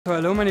So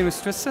hello, my name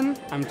is Tristan,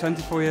 I'm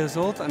 24 years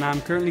old and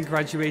I'm currently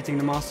graduating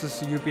the Masters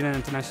of European and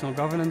International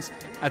Governance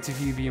at the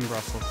VUB in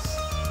Brussels.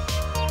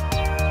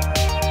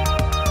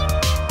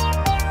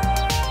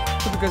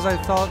 Because I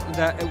thought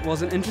that it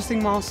was an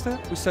interesting master.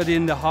 We study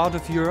in the heart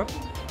of Europe.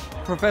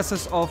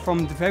 Professors are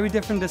from very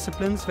different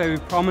disciplines, very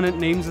prominent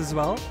names as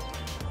well.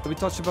 We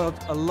touch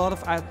about a lot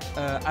of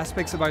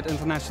aspects about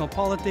international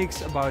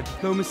politics, about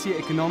diplomacy,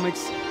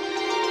 economics.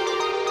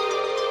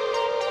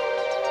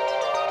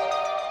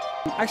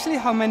 Actually,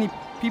 how many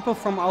people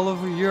from all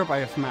over Europe I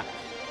have met.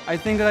 I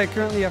think that I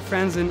currently have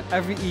friends in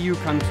every EU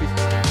country.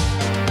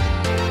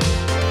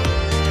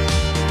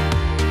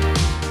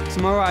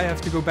 Tomorrow I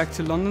have to go back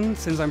to London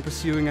since I'm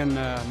pursuing a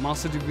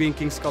master degree in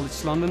King's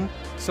College London.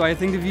 So I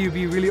think the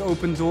VUB really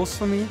opened doors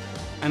for me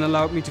and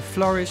allowed me to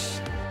flourish